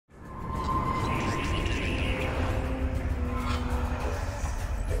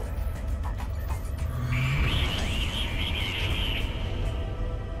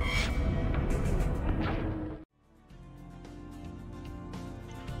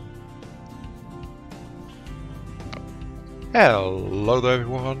Hello there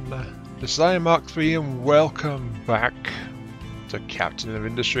everyone, this is Mark 3 and welcome back to Captain of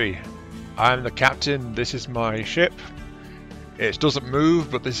Industry. I'm the captain, this is my ship. It doesn't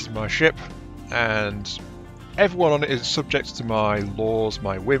move, but this is my ship, and everyone on it is subject to my laws,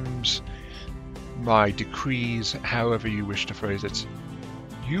 my whims, my decrees, however you wish to phrase it.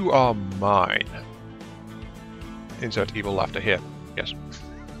 You are mine. Insert evil laughter here. Yes.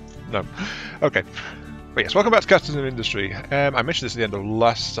 No. Okay. But yes, welcome back to Captain of Industry. I mentioned this at the end of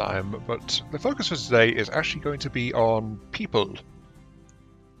last time, but the focus for today is actually going to be on people.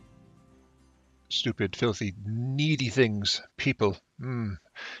 Stupid, filthy, needy things. People.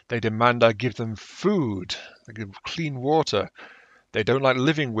 They demand I give them food. I give them clean water. They don't like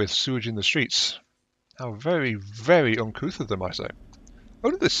living with sewage in the streets. How very, very uncouth of them, I say.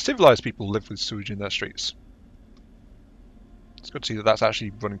 Only the civilized people live with sewage in their streets. It's good to see that that's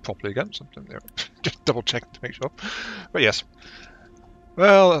actually running properly again. Something there. Just double checking to make sure. But yes.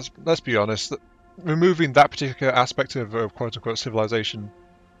 Well, let's be honest. Removing that particular aspect of quote-unquote civilization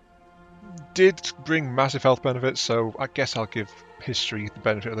did bring massive health benefits, so I guess I'll give history the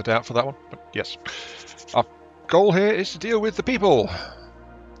benefit of the doubt for that one. But yes. Our goal here is to deal with the people.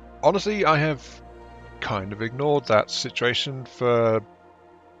 Honestly, I have kind of ignored that situation for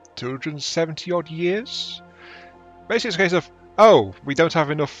 270 odd years. Basically, it's a case of, oh, we don't have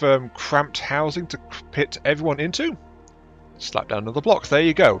enough cramped housing to pit everyone into? Slap down another block. There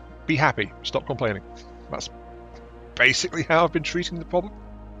you go. Be happy. Stop complaining. That's basically how I've been treating the problem.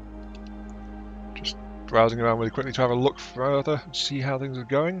 Just browsing around really quickly to have a look further and see how things are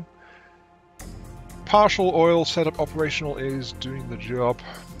going. Partial oil setup operational is doing the job.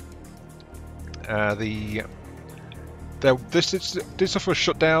 This stuff was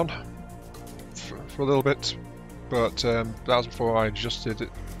shut down for a little bit. But that was before I adjusted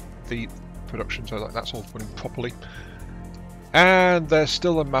the production, so that's all running properly. And there's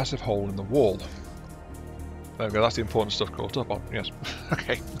still a massive hole in the wall. There we go, that's the important stuff caught up on, yes.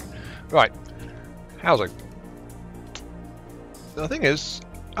 Okay, right, housing. The thing is,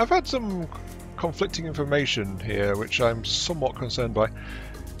 I've had some conflicting information here, which I'm somewhat concerned by.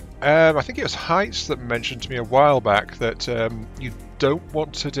 I think it was Heights that mentioned to me a while back that you don't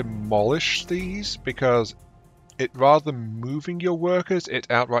want to demolish these because rather than moving your workers, it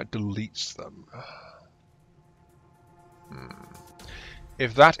outright deletes them.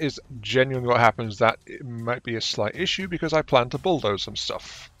 If that is genuinely what happens, that it might be a slight issue because I plan to bulldoze some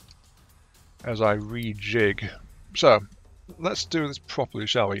stuff as I rejig. So, let's do this properly,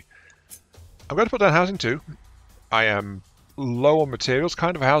 shall we? I'm going to put down housing 2. I am low on materials,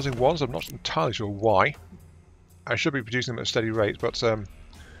 kind of housing 1, so I'm not entirely sure why. I should be producing them at a steady rate, but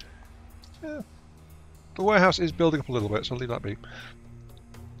yeah. The warehouse is building up a little bit, so I'll leave that be.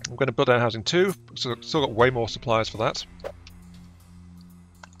 I'm going to build down housing 2, so I've still got way more supplies for that.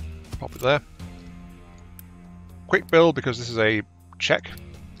 Pop it there. Quick build because this is a check.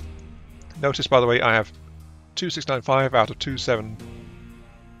 Notice, by the way, I have 2695 out of 27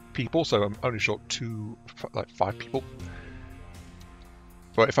 people, so I'm only short like 5 people.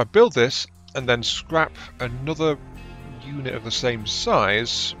 But if I build this and then scrap another unit of the same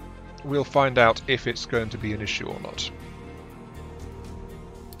size, we'll find out if it's going to be an issue or not.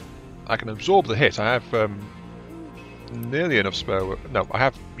 I can absorb the hit. I have nearly enough spare work. No, I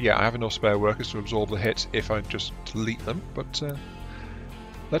have enough spare workers to absorb the hit if I just delete them. But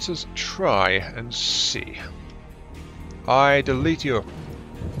let us try and see. I delete you.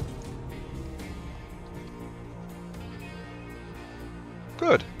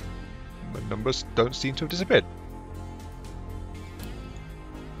 Good. My numbers don't seem to have disappeared.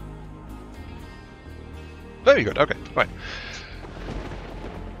 Very good, okay, fine.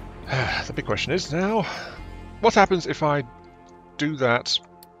 The big question is now, what happens if I do that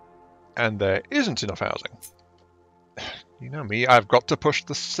and there isn't enough housing? You know me, I've got to push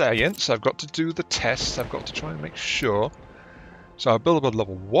the science, I've got to do the tests, I've got to try and make sure. So I'll build up a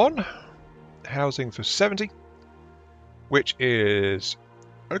level 1, housing for 70, which is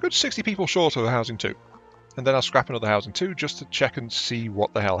a good 60 people short of housing 2. And then I'll scrap another housing 2 just to check and see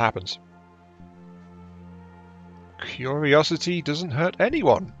what the hell happens. Curiosity doesn't hurt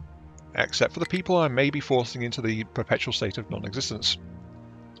anyone, except for the people I may be forcing into the perpetual state of non-existence.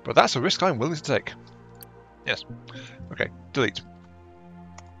 But that's a risk I'm willing to take. Yes. Okay, delete.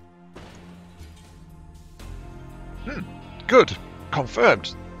 Good.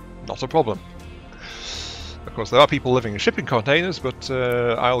 Confirmed. Not a problem. Of course, there are people living in shipping containers, but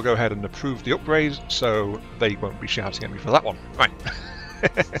I'll go ahead and approve the upgrade, so they won't be shouting at me for that one. Right.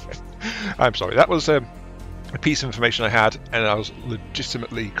 I'm sorry, that was a piece of information I had, and I was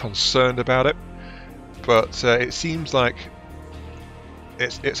legitimately concerned about it. But it seems like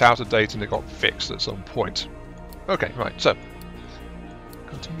it's out of date and it got fixed at some point. Okay, right, so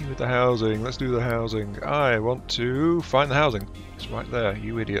continue with the housing. Let's do the housing. I want to find the housing. It's right there,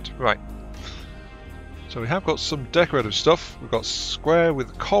 you idiot. Right. So we have got some decorative stuff. We've got square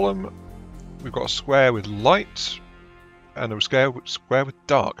with column. We've got a square with light. And a square with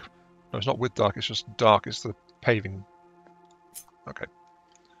dark. No, it's not with dark, it's just dark. It's the paving. Okay.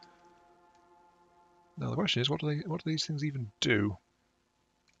 Now the question is, what do these things even do?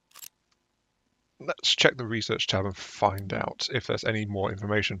 Let's check the research tab and find out if there's any more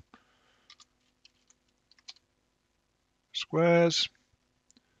information. Squares.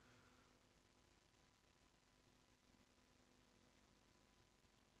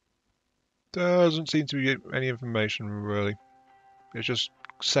 Doesn't seem to be any information really. It's just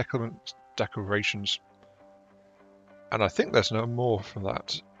settlement decorations. And I think there's no more from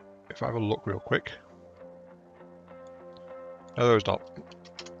that. If I have a look real quick. No, there is not.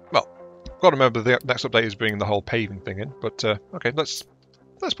 Well, got to remember the next update is bringing the whole paving thing in. But okay, let's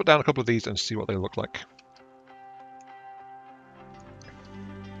put down a couple of these and see what they look like.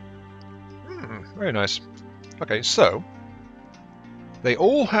 Very nice. Okay, so they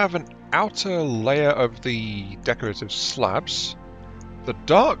all have an outer layer of the decorative slabs. The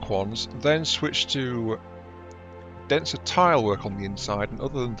dark ones then switch to denser tile work on the inside, and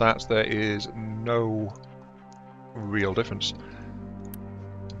other than that there is no real difference.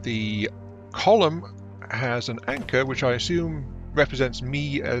 The column has an anchor, which I assume represents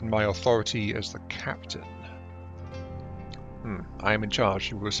me and my authority as the captain. I am in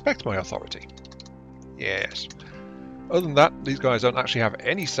charge. You will respect my authority. Yes. Other than that, these guys don't actually have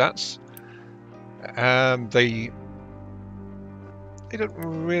any stats. They don't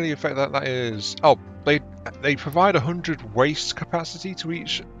really affect that. That is... Oh, they provide 100 waste capacity to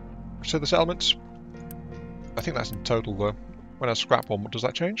the settlements. I think that's in total though. When I scrap one, does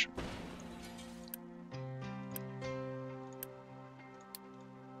that change?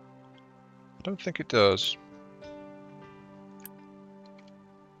 I don't think it does.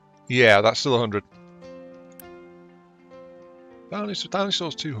 Yeah, that's still 100. That only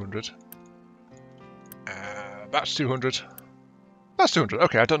stores 200. That's 200. That's 200.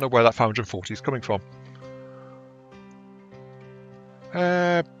 Okay, I don't know where that 540 is coming from.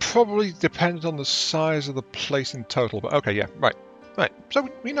 Probably dependent on the size of the place in total, but okay, yeah, right. Right, so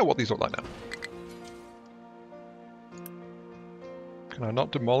we know what these look like now. Can I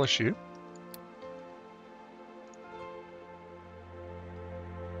not demolish you?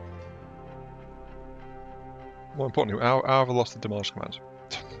 More importantly, how have I lost the demolish command?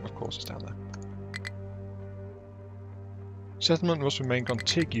 Of course it's down there. Settlement must remain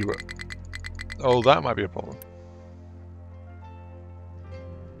contiguous. Oh, that might be a problem.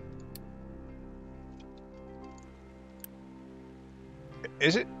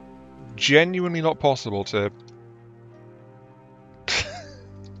 Is it genuinely not possible to...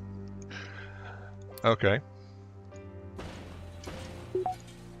 Okay.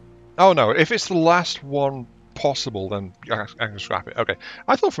 Oh no, if it's the last one possible, then I can scrap it. Okay.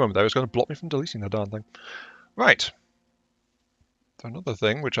 I thought for a moment there it was going to block me from deleting the darn thing. Right. So another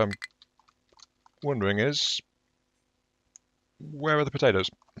thing which I'm wondering is... Where are the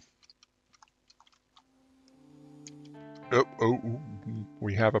potatoes? Oh,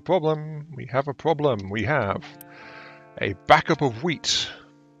 we have a problem. We have a problem. We have a backup of wheat.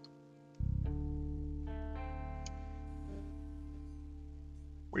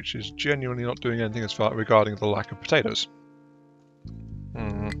 Which is genuinely not doing anything as far regarding the lack of potatoes. I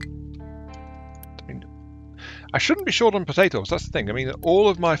mean, I shouldn't be short on potatoes, that's the thing. I mean, all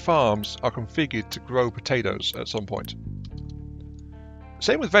of my farms are configured to grow potatoes at some point.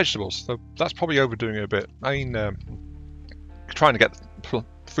 Same with vegetables, though that's probably overdoing it a bit. I mean, trying to get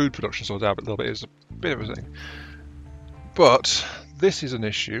food production sorted out a little bit is a bit of a thing. But this is an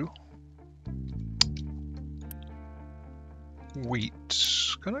issue. Wheat.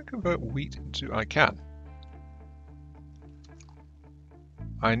 Can I convert wheat into... I can.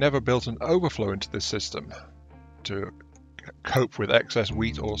 I never built an overflow into this system to cope with excess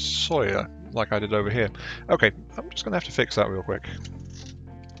wheat or soya like I did over here. Okay, I'm just going to have to fix that real quick.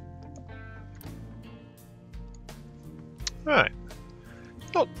 Alright.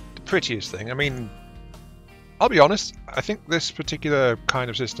 Not the prettiest thing. I mean, I'll be honest, I think this particular kind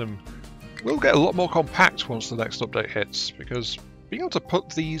of system will get a lot more compact once the next update hits, because being able to put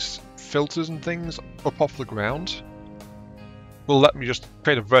these filters and things up off the ground will let me just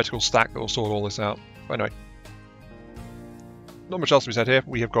create a vertical stack that will sort all this out. But anyway, not much else to be said here.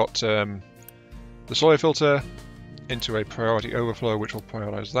 We have got the soil filter into a priority overflow, which will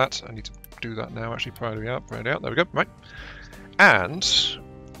prioritize that. I need to do that now, actually. Priority out, there we go, right. And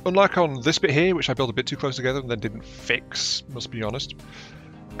unlike on this bit here, which I built a bit too close together and then didn't fix, must be honest,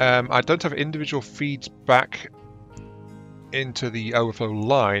 I don't have individual feeds back into the overflow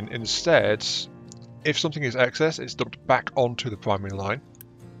line. Instead, if something is excess, it's dumped back onto the primary line.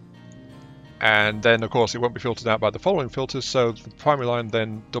 And then, of course, it won't be filtered out by the following filters, so the primary line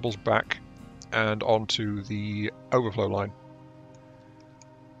then doubles back and onto the overflow line.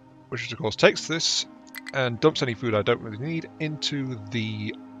 Which, of course, takes this and dumps any food I don't really need into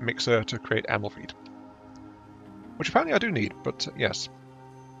the mixer to create animal feed. Which apparently I do need, but yes.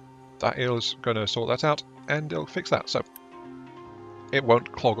 That is going to sort that out, and it'll fix that, so it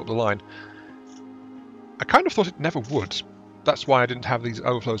won't clog up the line. I kind of thought it never would. That's why I didn't have these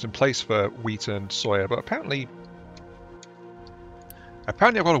overflows in place for wheat and soya, but apparently I've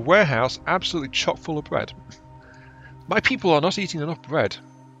got a warehouse absolutely chock full of bread. My people are not eating enough bread.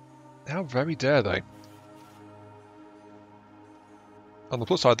 How very dare they? On the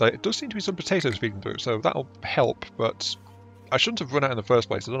plus side, though, it does seem to be some potatoes feeding through, so that'll help, but I shouldn't have run out in the first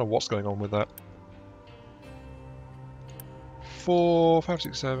place. I don't know what's going on with that. 4, 5,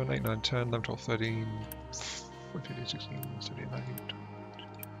 6, 7, 8, 9, 10, 11, 12, 13, 14, 15, 16, 17, 19, 20.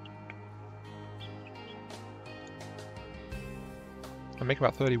 I make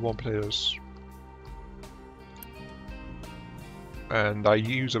about 31 potatoes. And I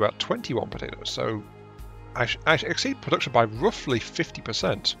use about 21 potatoes, so I exceed production by roughly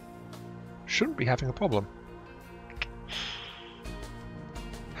 50%. Shouldn't be having a problem.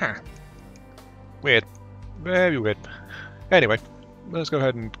 Huh. Weird. Very weird. Anyway, let's go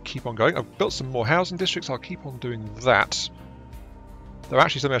ahead and keep on going. I've built some more housing districts. I'll keep on doing that. Though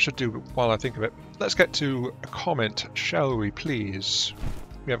actually something I should do while I think of it. Let's get to a comment, shall we please?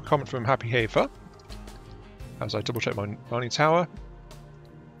 We have a comment from Happy Hafer. As I double check my mining tower.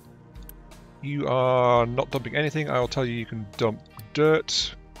 You are not dumping anything. I will tell you can dump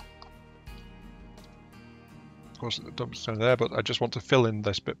dirt. Of course the dump's down there, but I just want to fill in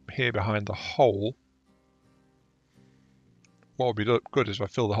this bit here behind the hole. What would be good is if I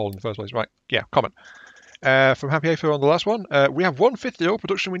fill the hole in the first place. Right, yeah, comment. From Happy Hafer on the last one. We have 1/5 the oil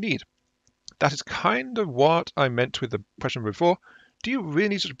production we need. That is kind of what I meant with the question before. Do you really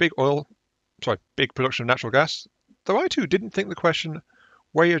need such big production of natural gas? Though I too didn't think the question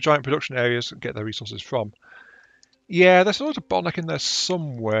where your giant production areas get their resources from. Yeah, there's a lot of bottleneck in there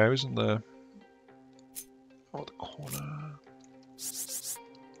somewhere, isn't there? Oh, the corner.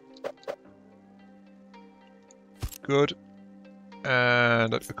 Good.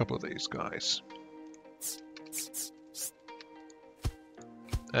 And a couple of these guys.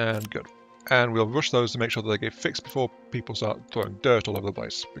 And good. And we'll rush those to make sure that they get fixed before people start throwing dirt all over the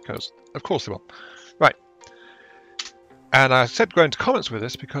place, because of course they will. Right. And I said go into comments with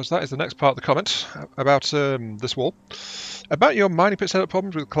this because that is the next part of the comment about this wall. About your mining pit setup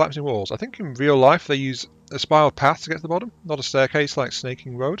problems with collapsing walls. I think in real life they use a spiral path to get to the bottom, not a staircase like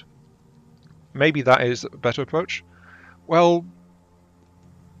Snaking Road. Maybe that is a better approach. Well,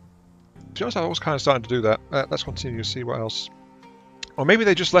 to be honest, I was kind of starting to do that. Let's continue to see what else. Or maybe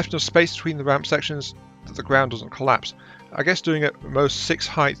they just left enough space between the ramp sections that the ground doesn't collapse. I guess doing at most 6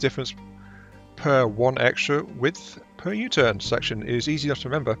 height difference per 1 extra width per U-turn section is easy enough to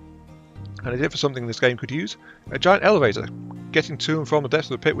remember. And I did for something this game could use. A giant elevator. Getting to and from the depths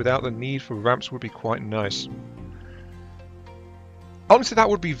of the pit without the need for ramps would be quite nice. Honestly, that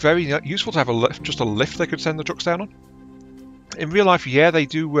would be very useful to have just a lift they could send the trucks down on. In real life, yeah, they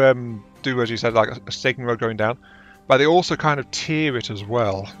do, as you said, like a staking road going down. But they also kind of tier it as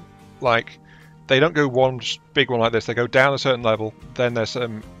well. Like, they don't go one big one like this. They go down a certain level, then there's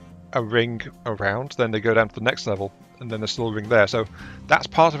a ring around, then they go down to the next level, and then there's still a ring there. So that's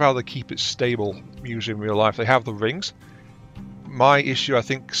part of how they keep it stable, usually in real life. They have the rings. My issue, I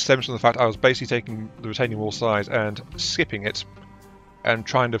think, stems from the fact I was basically taking the retaining wall size and skipping it, and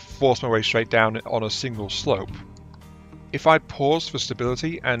trying to force my way straight down on a single slope. If I'd paused for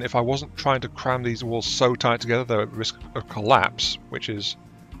stability, and if I wasn't trying to cram these walls so tight together they're at risk of collapse, which is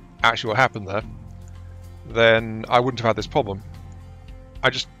actually what happened there, then I wouldn't have had this problem. I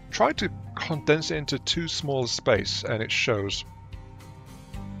just tried to condense it into too small a space, and it shows.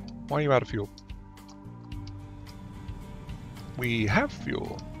 Why are you out of fuel? We have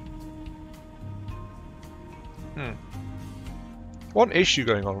fuel. One issue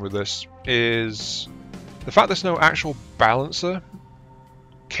going on with this is the fact there's no actual balancer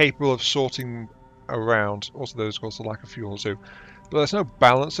capable of sorting around. Also, there's of course the lack of fuel too. But there's no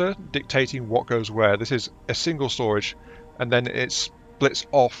balancer dictating what goes where. This is a single storage, and then it splits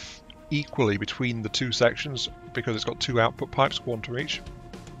off equally between the two sections because it's got 2 output pipes, one to each.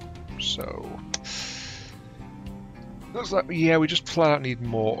 So looks like, yeah, we just flat out need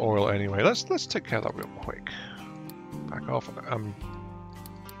more oil anyway. Let's take care of that real quick. Back off.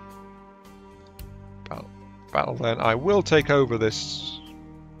 Battle then. I will take over this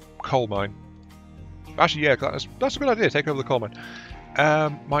coal mine. Actually, yeah, that's a good idea. Take over the coal mine.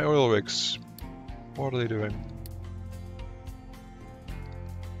 My oil rigs. What are they doing?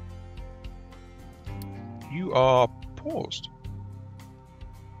 You are paused.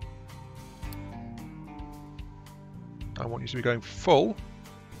 I want you to be going full.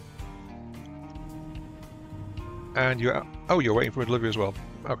 And you're... Oh, you're waiting for a delivery as well.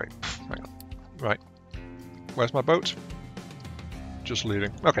 Okay, hang on. Right. Where's my boat? Just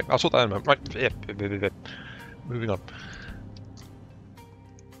leaving. Okay, I'll sort that in a moment. Right. Moving on.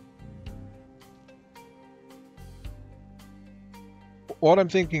 What I'm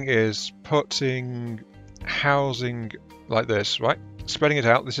thinking is putting housing like this, right? Spreading it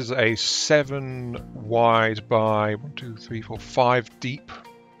out. This is a 7 wide by 1, 2, 3, 4, 5 deep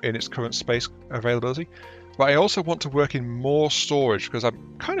in its current space availability. But I also want to work in more storage because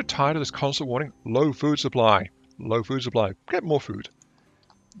I'm kind of tired of this constant warning. Low food supply. Low food supply. Get more food.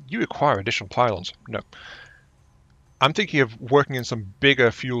 You require additional pylons. No. I'm thinking of working in some bigger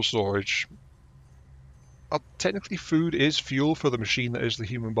fuel storage. Technically, food is fuel for the machine that is the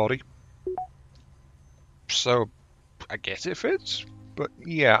human body. So, I guess it fits. But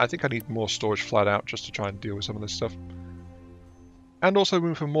yeah, I think I need more storage flat out just to try and deal with some of this stuff. And also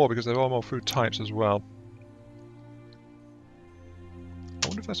room for more because there are more food types as well. I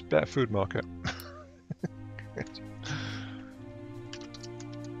wonder if that's a better food market.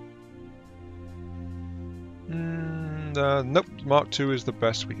 Nope, Mark II is the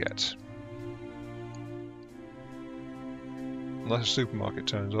best we get. Unless a supermarket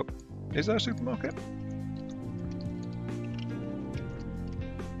turns up. Is there a supermarket?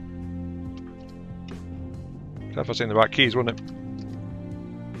 If I seen the right keys, wouldn't it?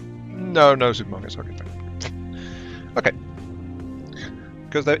 No, no supermarkets. Okay, fine. Okay.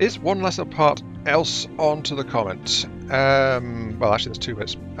 Because there is one lesser part else onto the comment. Well, actually, there's 2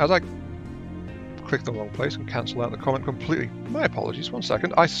 bits. As I click the wrong place and cancel out the comment completely. My apologies. 1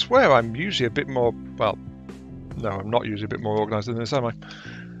 second. I swear I'm usually a bit more. Well, no, I'm not usually a bit more organised than this, am I?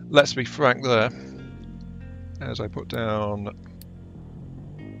 Let's be frank there. As I put down.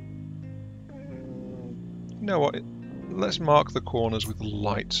 You know what? Let's mark the corners with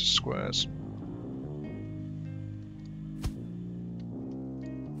light squares.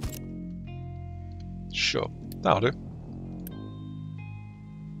 Sure, that'll do.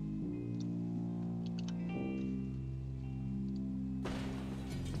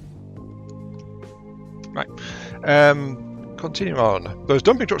 Right. Continue on. Those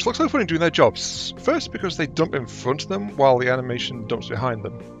dumping trucks look so funny doing their jobs. First, because they dump in front of them while the animation dumps behind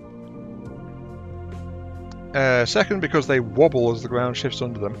them. Second, because they wobble as the ground shifts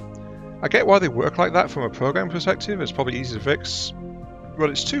under them. I get why they work like that from a program perspective. It's probably easy to fix. But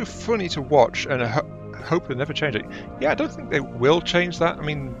it's too funny to watch, and I hope they never change it. Yeah, I don't think they will change that. I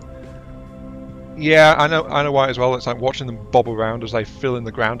mean, yeah, I know why as well. It's like watching them bob around as they fill in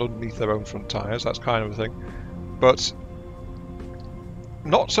the ground underneath their own front tyres. That's kind of a thing. But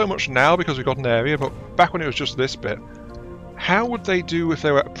not so much now because we've got an area, but back when it was just this bit, how would they do if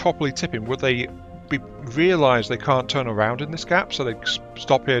they were properly tipping? Would they realise they can't turn around in this gap, so they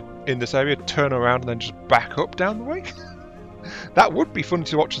stop here in this area, turn around, and then just back up down the way? That would be fun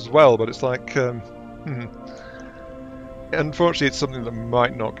to watch as well, but it's like... Unfortunately, it's something that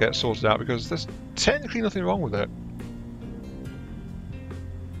might not get sorted out because there's technically nothing wrong with it.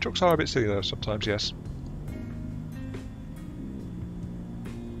 Trucks are a bit silly though sometimes, yes.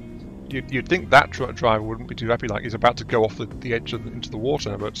 You'd think that truck driver wouldn't be too happy, like he's about to go off the edge into the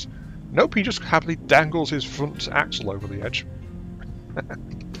water, but nope, he just happily dangles his front axle over the edge.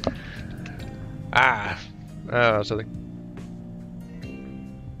 Silly.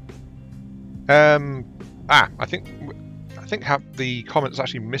 I think the comment's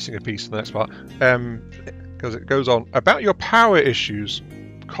actually missing a piece in the next part, because it goes on about your power issues,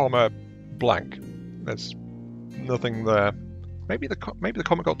 comma blank. There's nothing there. Maybe the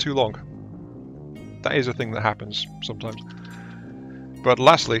comment got too long. That is a thing that happens sometimes. But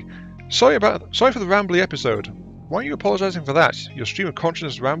lastly, sorry for the rambly episode. Why are you apologising for that? Your stream of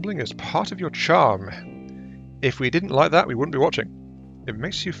conscious rambling is part of your charm. If we didn't like that, we wouldn't be watching. It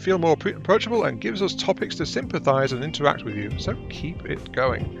makes you feel more approachable and gives us topics to sympathise and interact with you, so keep it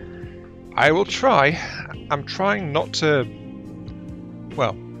going. I will try. I'm trying not to...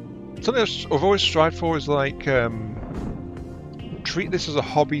 Well, something I've always strived for is like... treat this as a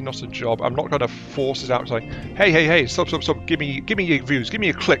hobby, not a job. I'm not going to force it out like, hey, stop, give me your views, give me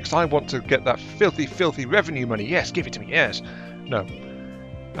your clicks. I want to get that filthy revenue money. Yes, give it to me. Yes. No,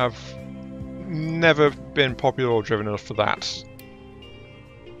 I've never been popular or driven enough for that.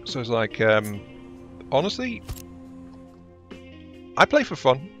 So it's like, honestly, I play for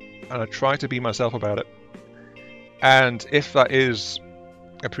fun, and I try to be myself about it. And if that is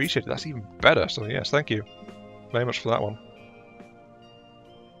appreciated, that's even better. So yes, thank you very much for that one.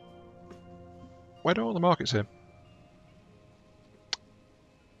 Where do all the markets here?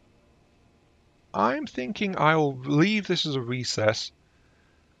 I'm thinking I'll leave this as a recess.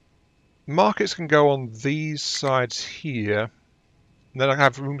 Markets can go on these sides here. And then I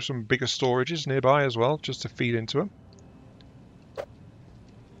have room for some bigger storages nearby as well, just to feed into them.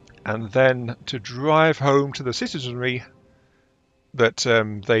 And then to drive home to the citizenry that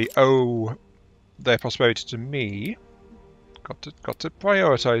they owe their prosperity to me. Got to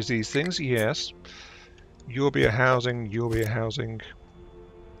prioritize these things, yes. You'll be a housing, you'll be a housing.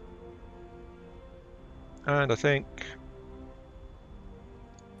 And I think...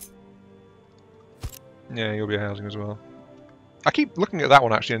 yeah, you'll be a housing as well. I keep looking at that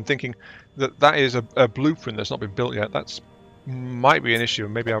one actually and thinking that that is a blueprint that's not been built yet. That's might be an issue.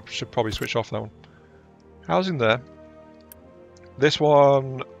 Maybe I should probably switch off that one. Housing there. This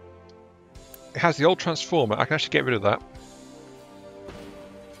one, it has the old transformer. I can actually get rid of that.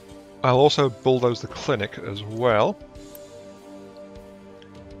 I'll also bulldoze the clinic as well.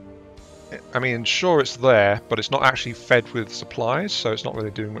 I mean, sure it's there, but it's not actually fed with supplies, so it's not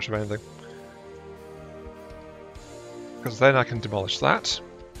really doing much of anything. Because then I can demolish that.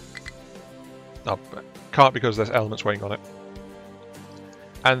 No, can't because there's elements waiting on it.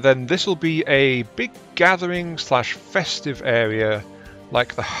 And then this will be a big gathering / festive area,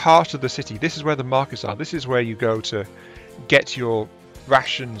 like the heart of the city. This is where the markets are. This is where you go to get your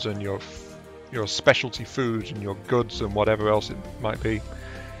rations and your specialty foods and your goods and whatever else it might be.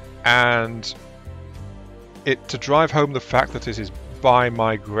 And to drive home the fact that it is by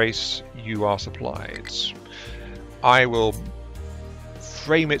my grace you are supplied. I will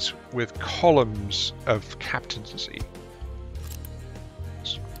frame it with columns of captaincy.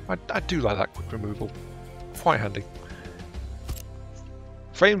 I do like that quick removal. Quite handy.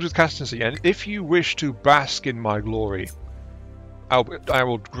 Frames with captaincy, and if you wish to bask in my glory, I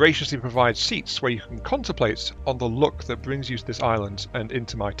will graciously provide seats where you can contemplate on the luck that brings you to this island and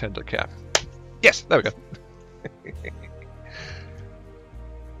into my tender care. Yes, there we go.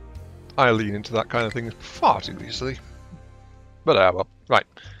 I lean into that kind of thing far too easily. But well. Right,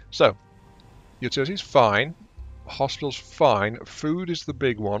 so, utilities, fine. Hospitals, fine. Food is the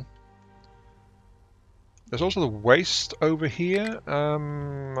big one. There's also the waste over here.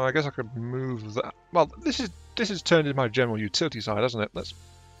 I guess I could move that. Well, this is turned into my general utility side, hasn't it?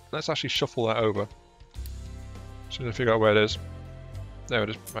 Let's actually shuffle that over. Just going to figure out where it is. There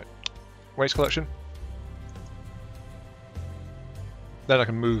it is. Right. Waste collection. Then I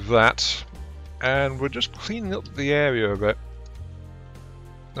can move that. And we're just cleaning up the area a bit.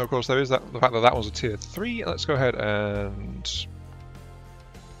 Now, of course, there is the fact that that one's a tier 3. Let's go ahead and...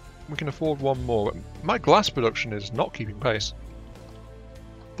 we can afford one more. My glass production is not keeping pace.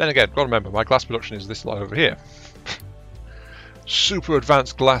 Then again, got to remember, my glass production is this lot over here. Super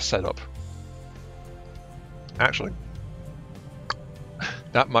advanced glass setup. Actually,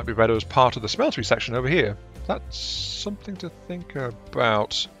 that might be better as part of the smeltery section over here. That's something to think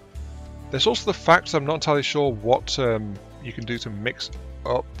about. There's also the fact I'm not entirely sure what you can do to mix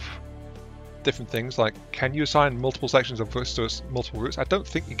up different things. Like, can you assign multiple sections of this to multiple routes? I don't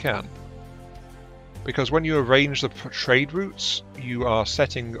think you can. Because when you arrange the trade routes, you are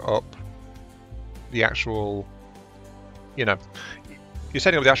setting up the actual, you know, you're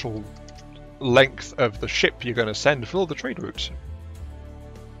setting up the actual length of the ship you're going to send for all the trade routes.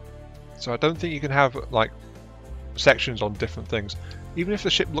 So I don't think you can have, like, sections on different things. Even if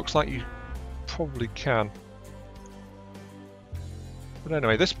the ship looks like you probably can. But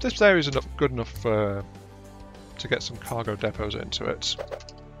anyway, this area is good enough to get some cargo depots into it.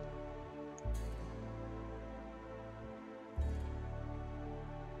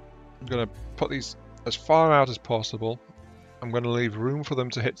 I'm going to put these as far out as possible. I'm going to leave room for them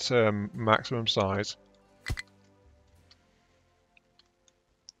to hit maximum size.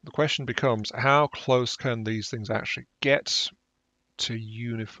 The question becomes, how close can these things actually get to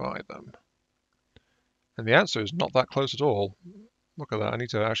unify them? And the answer is not that close at all. Look at that, I need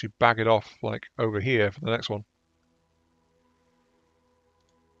to actually bag it off, like, over here for the next one.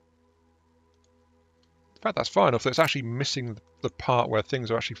 In fact, that's fine enough that it's actually missing the part where things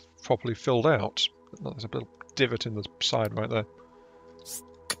are actually properly filled out. There's a little divot in the side right there.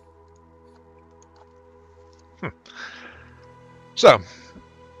 So,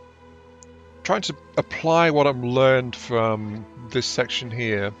 trying to apply what I've learned from this section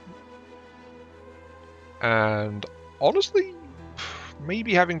here, and honestly,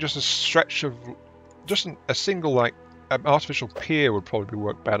 maybe having just a stretch of just a single like artificial pier would probably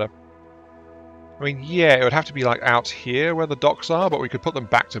work better. I mean, yeah, it would have to be like out here where the docks are, but we could put them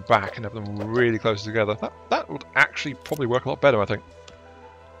back to back and have them really close together. That would actually probably work a lot better, I think.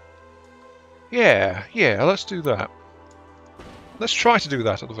 Yeah, let's do that. Let's try to do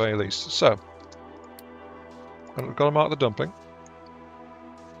that at the very least. So, I've got to mark the dumping.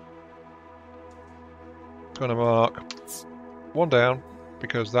 Going to mark one down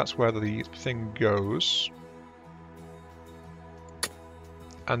because that's where the thing goes.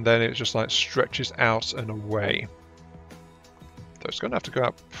 And then it just like stretches out and away. So it's going to have to go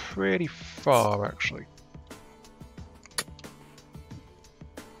out pretty far, actually.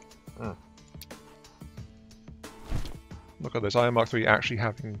 Look at this, Iron Mark 3 actually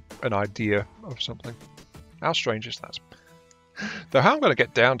having an idea of something. How strange is that? Though how I'm going to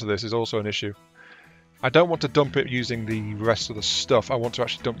get down to this is also an issue. I don't want to dump it using the rest of the stuff. I want to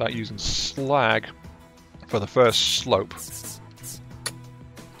actually dump that using slag for the first slope.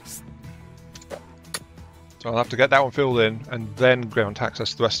 So I'll have to get that one filled in and then ground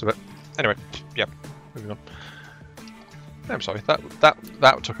access the rest of it. Anyway, yeah, moving on. I'm sorry,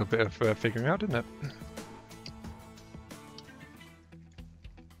 that took a bit of figuring out, didn't it?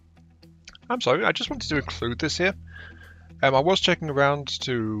 I'm sorry, I just wanted to include this here. I was checking around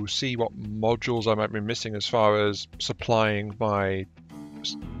to see what modules I might be missing as far as supplying my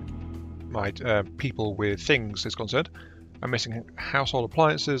people with things is concerned. I'm missing household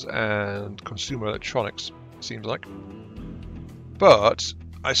appliances and consumer electronics, it seems like. But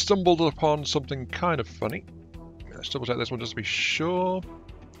I stumbled upon something kind of funny. Let's double check this one just to be sure.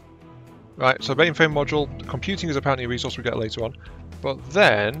 Right, so mainframe module, computing is apparently a resource we get later on. But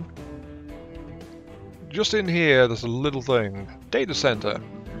then, just in here, there's a little thing. Data center.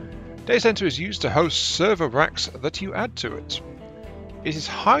 Data center is used to host server racks that you add to it. It is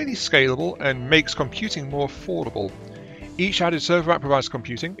highly scalable and makes computing more affordable. Each added server rack provides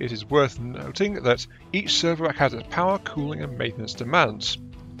computing. It is worth noting that each server rack has its power, cooling, and maintenance demands.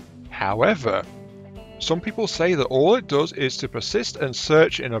 However, some people say that all it does is to persist and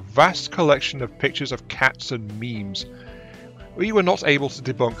search in a vast collection of pictures of cats and memes. We were not able to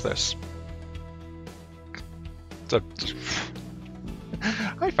debunk this. So,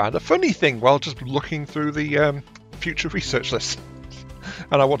 I found a funny thing while just looking through the future research list.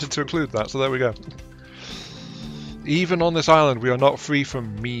 And I wanted to include that, so there we go. Even on this island, we are not free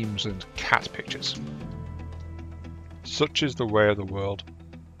from memes and cat pictures. Such is the way of the world.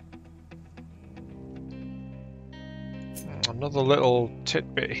 Another little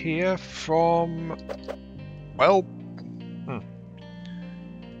tidbit here from, well,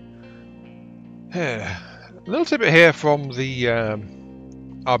 a little tidbit here from the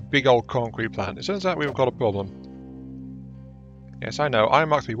our big old concrete plant. It turns out we've got a problem. Yes, I know. Iron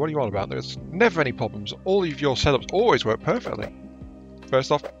Mark 3, what are you on about? There's never any problems. All of your setups always work perfectly.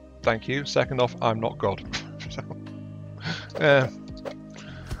 First off, thank you. Second off, I'm not God.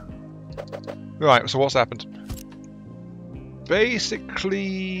 Right, so what's happened?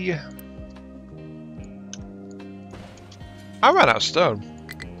 Basically, I ran out of stone.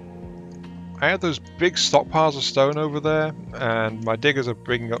 I had those big stockpiles of stone over there, and my diggers are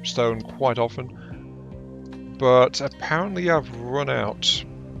bringing up stone quite often. But apparently I've run out.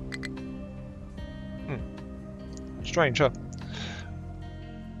 Strange, huh?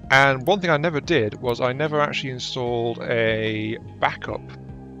 And one thing I never did was I never actually installed a backup.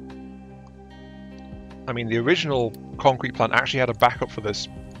 I mean, the original concrete plant actually had a backup for this,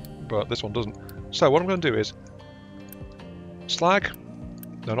 but this one doesn't. So what I'm going to do is slag.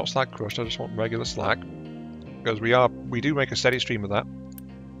 No, not slag crushed. I just want regular slag, because we do make a steady stream of that.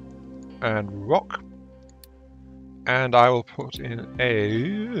 And rock. And I will put in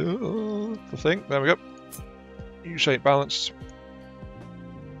the thing. There we go. U-shape balanced.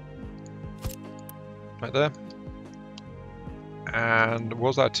 Right there. And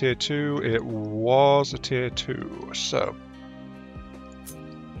was that tier 2? It was a tier 2. So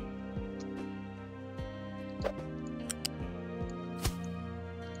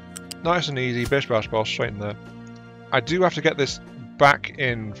nice and easy, bish bash bosh, straight in there. I do have to get this back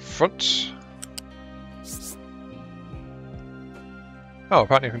in front. Oh,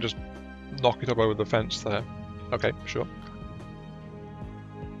 apparently I can just knock it up over the fence there. Okay, sure.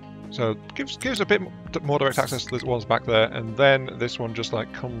 So gives a bit more direct access to the ones back there, and then this one just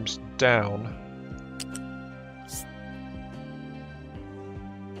like comes down.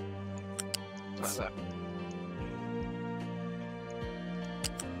 Like that.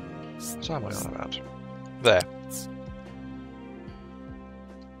 So am I on about? There.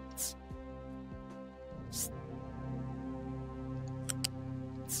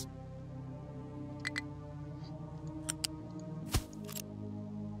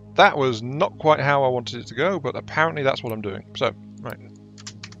 That was not quite how I wanted it to go, but apparently that's what I'm doing. So, right.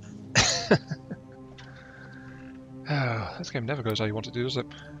 This game never goes how you want it to do, does it?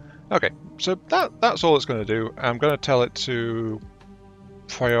 Okay, so that's all it's going to do. I'm going to tell it to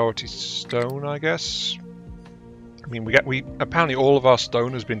priority stone, I guess. I mean, we apparently all of our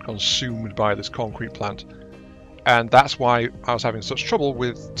stone has been consumed by this concrete plant, and that's why I was having such trouble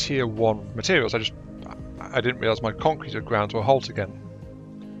with tier 1 materials. I didn't realise my concrete had ground to a halt again.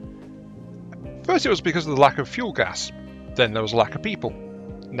 First it was because of the lack of fuel gas, then there was a lack of people.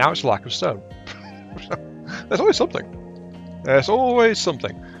 Now it's a lack of stone. There's always something. There's always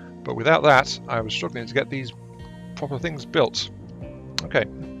something. But without that, I was struggling to get these proper things built. Okay.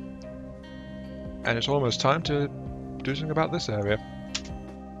 And it's almost time to do something about this area.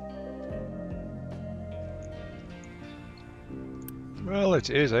 Well, it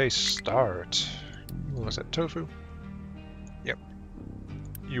is a start. You will accept tofu. Yep.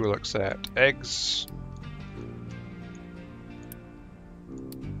 You will accept eggs.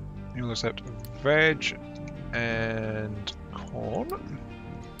 You will accept veg and corn.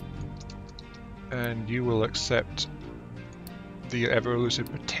 And you will accept the ever elusive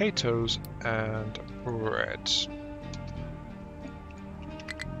potatoes and bread.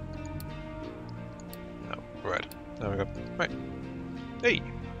 No, bread. There we go. Right. Hey!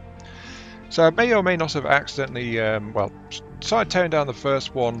 So I may or may not have accidentally, well, started tearing down the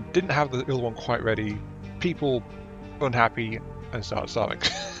first one, didn't have the other one quite ready, people unhappy, and started starving.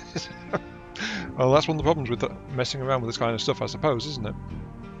 Well, that's one of the problems with messing around with this kind of stuff, I suppose, isn't it?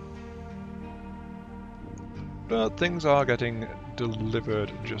 But things are getting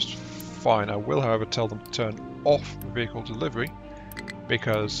delivered just fine. I will, however, tell them to turn off vehicle delivery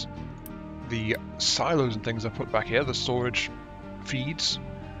because the silos and things I put back here, the storage feeds,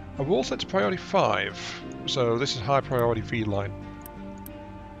 are all set to priority 5. So this is high priority feed line.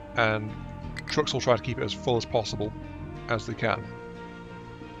 And trucks will try to keep it as full as possible as they can.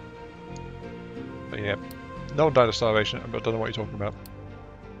 But yeah, no one died of starvation, but I don't know what you're talking about.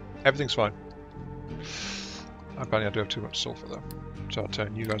 Everything's fine. Apparently I do have too much sulfur though. So I'll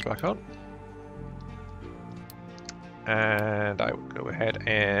turn you guys back on. And I will go ahead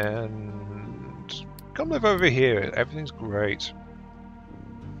and come live over here. Everything's great.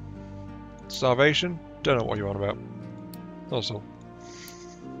 Starvation? Don't know what you're on about. Also,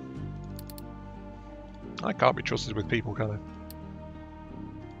 I can't be trusted with people, can I?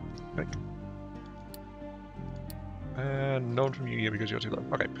 Okay. And none from you here because you're too low.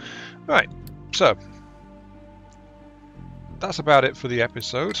 Okay. Right. So that's about it for the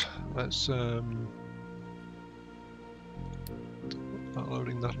episode. Let's start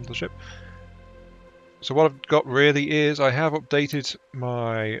loading that onto the ship. So what I've got really is I have updated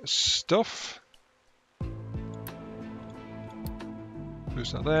my stuff.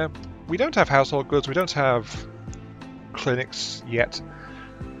 Who's that there? We don't have household goods, we don't have clinics yet,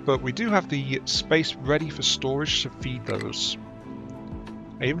 but we do have the space ready for storage to feed those.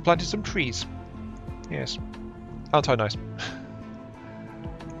 I even planted some trees. Yes. Aren't I nice?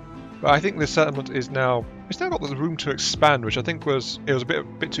 But I think this settlement is now... It's now got the room to expand, which I think was... It was a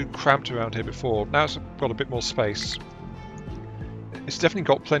bit too cramped around here before. Now it's got a bit more space. It's definitely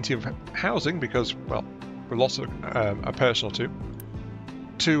got plenty of housing because, well, with lots of a person or two.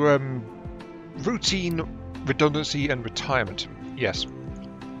 To routine, redundancy and retirement. Yes.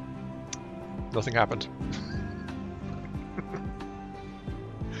 Nothing happened.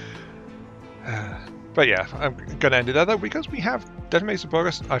 But yeah, I'm going to end it there though, because we have definitely made some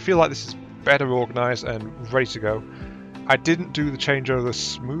progress. I feel like this is better organised and ready to go. I didn't do the changeover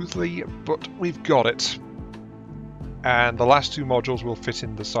smoothly, but we've got it. And the last 2 modules will fit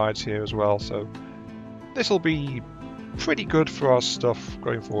in the sides here as well, so this will be pretty good for our stuff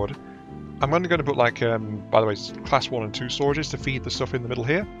going forward. I'm only going to put like, by the way, class 1 and 2 storages to feed the stuff in the middle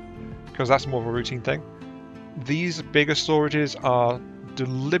here, because that's more of a routine thing. These bigger storages are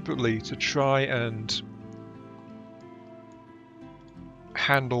deliberately to try and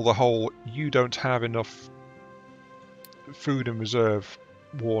handle the whole you don't have enough food in reserve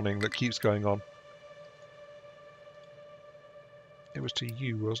warning that keeps going on. It was to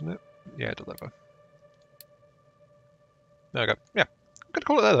you, wasn't it? Yeah, deliver. There we go. Yeah, I'm going to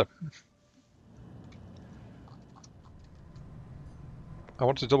call it there though. I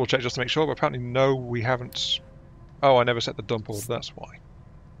wanted to double check just to make sure, but apparently no, we haven't. Oh, I never set the dump order, that's why.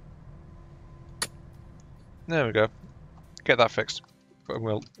 There we go. Get that fixed. but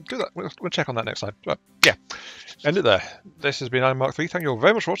we'll do that. We'll check on that next time. But yeah, end it there. This has been Mark 3. Thank you all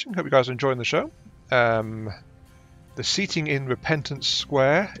very much for watching. Hope you guys are enjoying the show. The seating in Repentance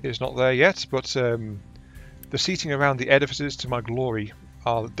Square is not there yet, but the seating around the edifices to my glory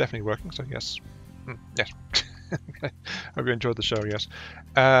are definitely working. So yes, yes. Okay. Hope you enjoyed the show. Yes.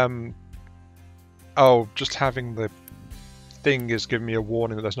 Oh, just having the thing is giving me a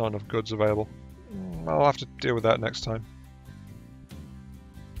warning that there's not enough goods available. I'll have to deal with that next time.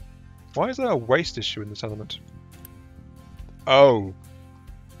 Why is there a waste issue in this element? Oh.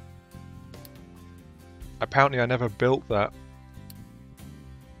 Apparently I never built that.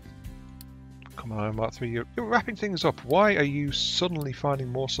 Come on, Mark 3, you're wrapping things up. Why are you suddenly finding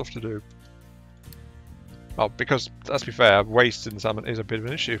more stuff to do? Oh, because, let's be fair, waste in this element is a bit of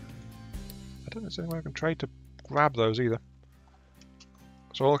an issue. I don't think there's any way I can trade to grab those either.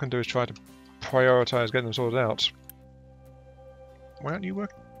 So all I can do is try to prioritise getting them sorted out. Why aren't you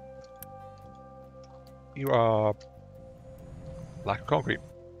working? You are... lack of concrete.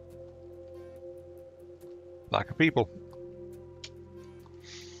 Lack of people.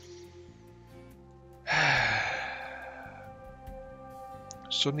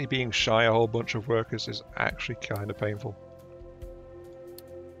 Suddenly being shy a whole bunch of workers is actually kind of painful.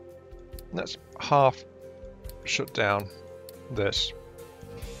 Let's half shut down this.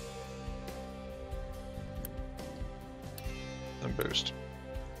 And boost.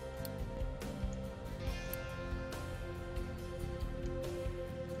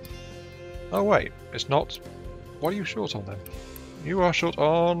 Oh wait, it's not. What are you short on then? You are short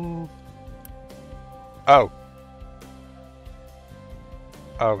on... Oh.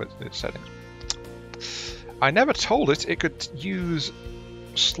 Oh, it's settings. I never told it could use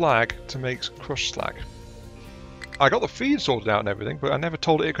slag to make crushed slag. I got the feed sorted out and everything, but I never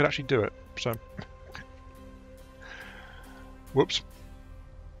told it could actually do it, so... Whoops.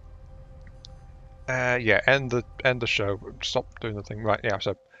 Yeah, end the show. Stop doing the thing. Right, yeah,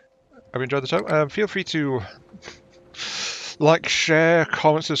 so... Have you enjoyed the show? Feel free to like, share,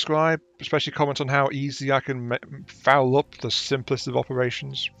 comment, subscribe, especially comment on how easy I can foul up the simplest of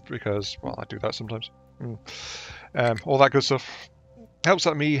operations, because, well, I do that sometimes. All that good stuff. Helps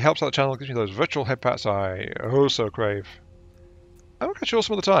out me, helps out the channel, gives me those virtual head pats I oh so crave. And we'll catch you all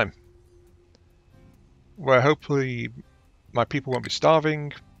some other time, where hopefully my people won't be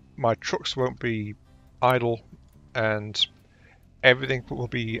starving, my trucks won't be idle, and everything will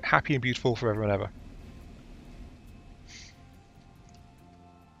be happy and beautiful forever and ever.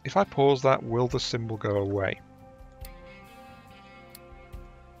 If I pause that, will the symbol go away?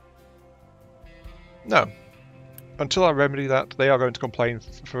 No. Until I remedy that, they are going to complain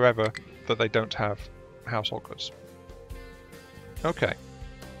forever that they don't have household goods. Okay.